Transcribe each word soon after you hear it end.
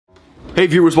Hey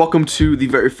viewers, welcome to the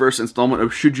very first installment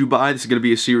of Should You Buy? This is going to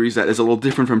be a series that is a little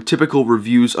different from typical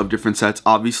reviews of different sets,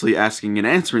 obviously asking and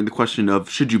answering the question of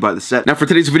should you buy the set. Now for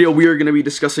today's video, we are going to be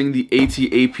discussing the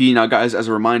ATAP. Now guys, as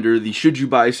a reminder, the Should You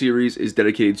Buy series is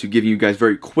dedicated to giving you guys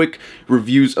very quick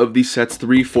reviews of these sets,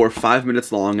 3, 4, 5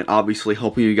 minutes long, and obviously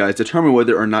helping you guys determine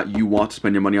whether or not you want to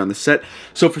spend your money on the set.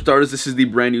 So for starters, this is the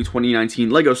brand new 2019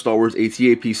 LEGO Star Wars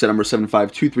ATAP set number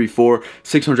 75234,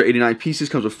 689 pieces,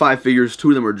 comes with 5 figures, 2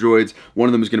 of them are droids, 1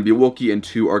 of them is going to be a Wookiee, and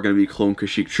 2 are going to be clone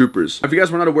Kashyyyk troopers. If you guys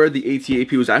were not aware, the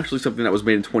ATAP was actually something that was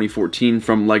made in 2014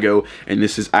 from LEGO, and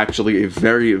this is actually a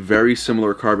very, very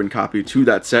similar carbon copy to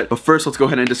that set. But first, let's go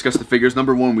ahead and discuss the figures.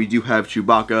 Number 1, we do have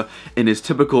Chewbacca in his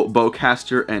typical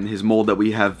bowcaster and his mold that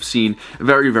we have seen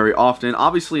very, very often.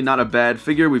 Obviously, not a bad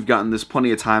figure. We've gotten this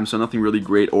plenty of times, so nothing really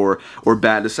great or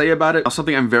bad to say about it.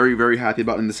 Something I'm very, very happy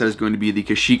about in the set is going to be the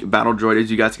Kashyyyk battle droid,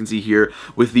 as you guys can see here,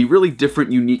 with the really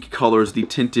different, unique colors, the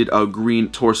tinted green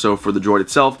torso for the droid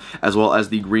itself, as well as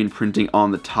the green printing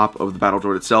on the top of the battle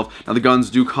droid itself. Now the guns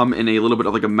do come in a little bit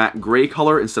of like a matte gray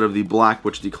color instead of the black,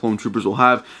 which the clone troopers will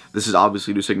have. This is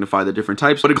obviously to signify the different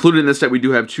types, but included in this set we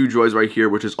do have 2 droids right here,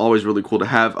 which is always really cool to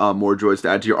have more droids to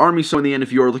add to your army. So in the end,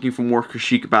 if you are looking for more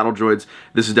Kashyyyk battle droids,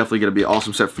 this is definitely going to be an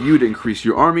awesome set for you to increase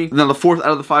your army. Now the 4th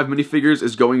out of the 5 minifigures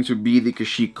is going to be the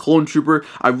Kashyyyk clone trooper.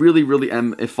 I really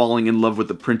am falling in love with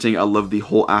the printing. I love the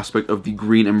whole aspect of the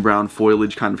green and brown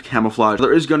foliage kind of camouflage.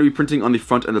 There is going to be printing on the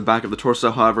front and the back of the torso.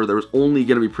 However, there is only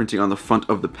going to be printing on the front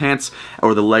of the pants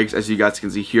or the legs, as you guys can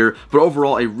see here. But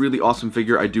overall, a really awesome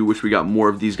figure. I do wish we got more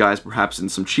of these guys, perhaps in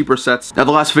some cheaper sets. Now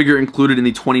the last figure included in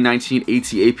the 2019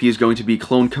 ATAP is going to be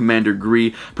Clone Commander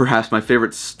Gree, perhaps my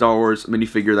favorite Star Wars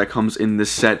minifigure that comes in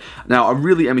this set. Now I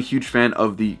really am a huge fan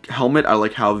of the helmet. I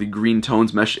like how the green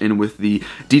tones mesh in with the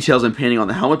details and painting on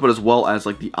the helmet, but as well as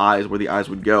like the eyes, where the eyes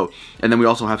would go. And then we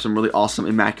also have some really awesome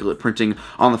immaculate printing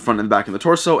on the front and back of the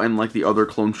torso, and like the other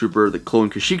clone trooper, the clone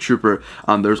Kashyyyk trooper,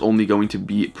 there's only going to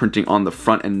be printing on the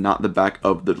front and not the back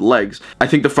of the legs. I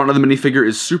think the front of the minifigure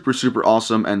is super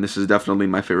awesome, and this is definitely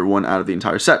my favorite one out of the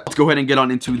entire set. Let's go ahead and get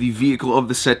on into the vehicle of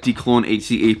the set, the Clone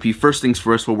ATAP. First things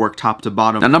first, we'll work top to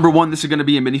bottom. Now number 1, this is going to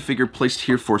be a minifigure placed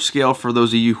here for scale. For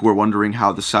those of you who are wondering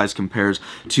how the size compares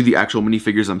to the actual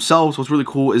minifigures themselves, what's really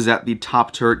cool is that the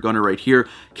top turret gunner right here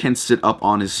can sit up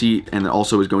on his seat, and it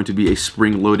also is going to be a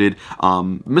spring-loaded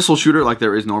missile shooter like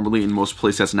there is normally in most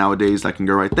playsets nowadays that can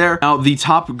go right there. Now the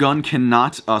top gun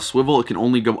cannot swivel. It can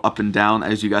only go up and down,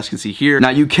 as you guys can see here. Now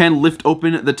you can lift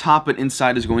open the top, and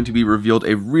inside is going to be revealed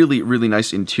a really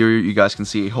nice interior. You guys can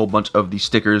see a whole bunch of the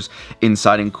stickers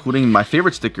inside, including my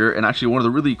favorite sticker, and actually one of the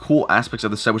really cool aspects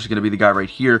of the set, which is going to be the guy right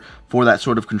here for that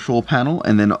sort of control panel.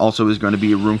 And then also is going to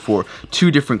be a room for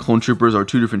 2 different clone troopers or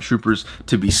 2 different troopers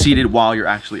to be seated while you're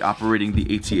actually operating the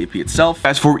ATAP itself.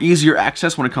 As for easier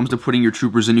access when it comes to putting your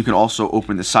troopers in, you can also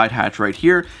open the side hatch right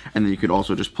here, and then you could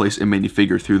also just place a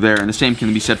minifigure through there. And the same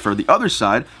can be said for the other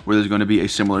side, where there's going to be a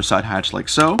similar side hatch like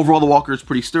so. Overall, the walker is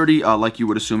pretty sturdy, like you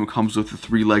would assume. It comes with the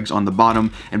 3 legs on the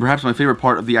bottom, and perhaps my favorite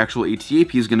part of the actual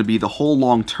ATAP is going to be the whole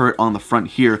long turret on the front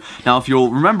here. Now if you'll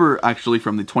remember actually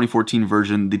from the 2014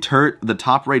 version, the turret, the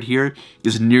top right here,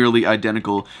 is nearly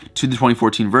identical to the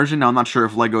 2014 version. Now I'm not sure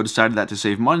if LEGO decided that to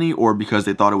save money or because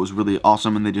they thought it was really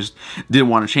awesome and they just didn't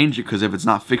want to change it, because if it's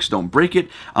not fixed, don't break it.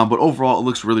 But overall, it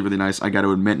looks really nice, I got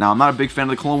to admit. Now I'm not a big fan of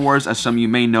the Clone Wars, as some of you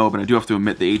may know, but I do have to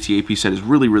admit the ATAP set is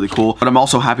really cool. But I'm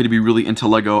also happy to be really into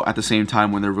LEGO at the same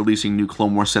time when they're releasing new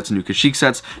Clone Wars sets and new Kashyyyk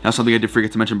sets. Now something I did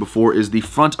forget to mention before is the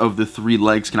front of the 3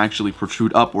 legs can actually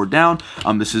protrude up or down.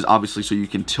 This is obviously so you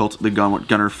can tilt the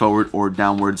gunner forward or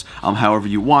downwards however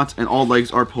you want, and all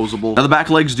legs are posable. Now the back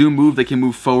legs do move. They can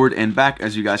move forward and back,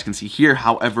 as you guys can see here.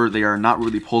 However, they are not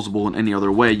really posable in any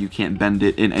other way. You can't bend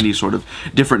it in any sort of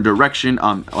different direction.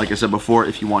 Like I said before,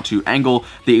 if you want to angle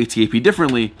the ATAP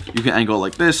differently, you can angle it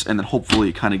like this, and then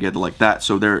hopefully kind of get it like that.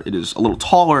 So there it is, a little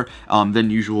taller than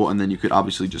usual, and then you could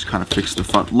obviously just kind of fix the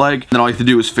front leg. Then all you have to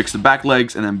do is fix the back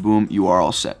legs, and then boom, you are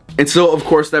all set. And so, of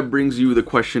course, that brings you the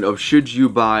question of should you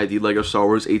buy the LEGO Star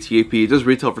Wars ATAP. It does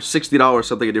retail for $60,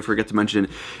 something I did forget to mention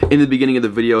in the beginning of the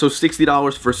video. So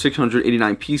 $60 for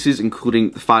 689 pieces,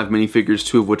 including 5 minifigures,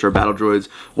 2 of which are battle droids,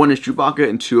 1 is Chewbacca,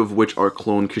 and 2 of which are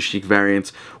clone Kashyyyk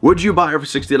variants. Would you buy it for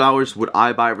 $60? Would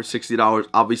I buy it for $60?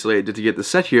 Obviously, I did to get the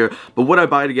set here, but would I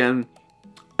buy it again?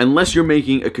 unless you're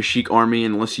making a Kashyyyk army,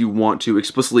 unless you want to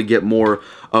explicitly get more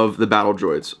of the battle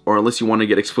droids, or unless you want to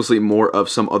get explicitly more of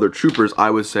some other troopers, I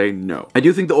would say no. I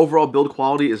do think the overall build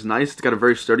quality is nice. It's got a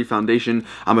very sturdy foundation.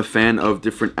 I'm a fan of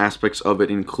different aspects of it,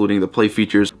 including the play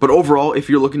features. But overall, if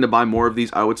you're looking to buy more of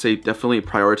these, I would say definitely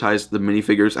prioritize the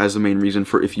minifigures as the main reason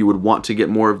for if you would want to get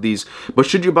more of these. But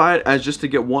should you buy it as just to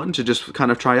get one to just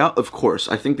kind of try out? Of course.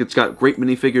 I think it's got great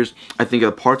minifigures. I think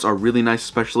the parts are really nice,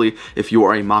 especially if you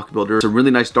are a mock builder. Some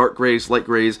really nice dark grays, light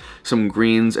grays, some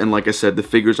greens, and like I said, the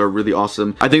figures are really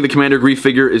awesome. I think the Commander Gree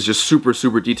figure is just super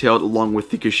detailed, along with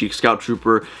the Kashyyyk Scout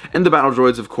Trooper, and the battle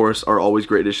droids, of course, are always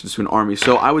great additions to an army.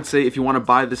 So I would say if you want to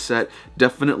buy this set,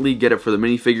 definitely get it for the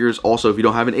minifigures. Also, if you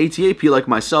don't have an ATAP like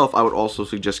myself, I would also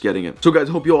suggest getting it. So guys,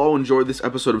 I hope you all enjoyed this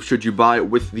episode of Should You Buy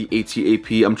with the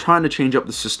ATAP. I'm trying to change up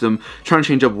the system, trying to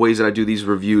change up ways that I do these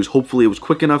reviews. Hopefully it was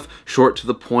quick enough, short to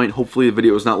the point. Hopefully the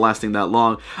video is not lasting that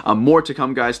long. More to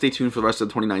come, guys. Stay tuned for the rest of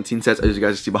the 2019 sets. As you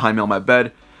guys see behind me on my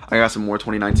bed, I got some more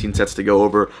 2019 sets to go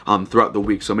over throughout the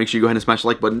week. So make sure you go ahead and smash the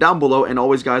like button down below. And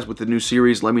always, guys, with the new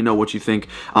series, let me know what you think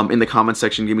in the comment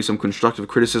section. Give me some constructive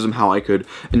criticism, how I could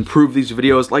improve these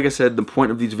videos. Like I said, the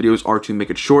point of these videos are to make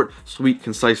it short, sweet,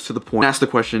 concise, to the point. Ask the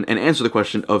question and answer the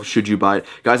question of should you buy it.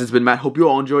 Guys, it's been Matt. Hope you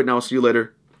all enjoyed. Now I'll see you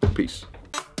later. Peace.